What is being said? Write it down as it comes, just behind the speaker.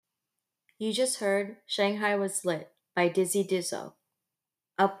You just heard Shanghai Was Lit by Dizzy Dizzo.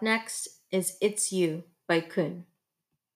 Up next is It's You by Kun.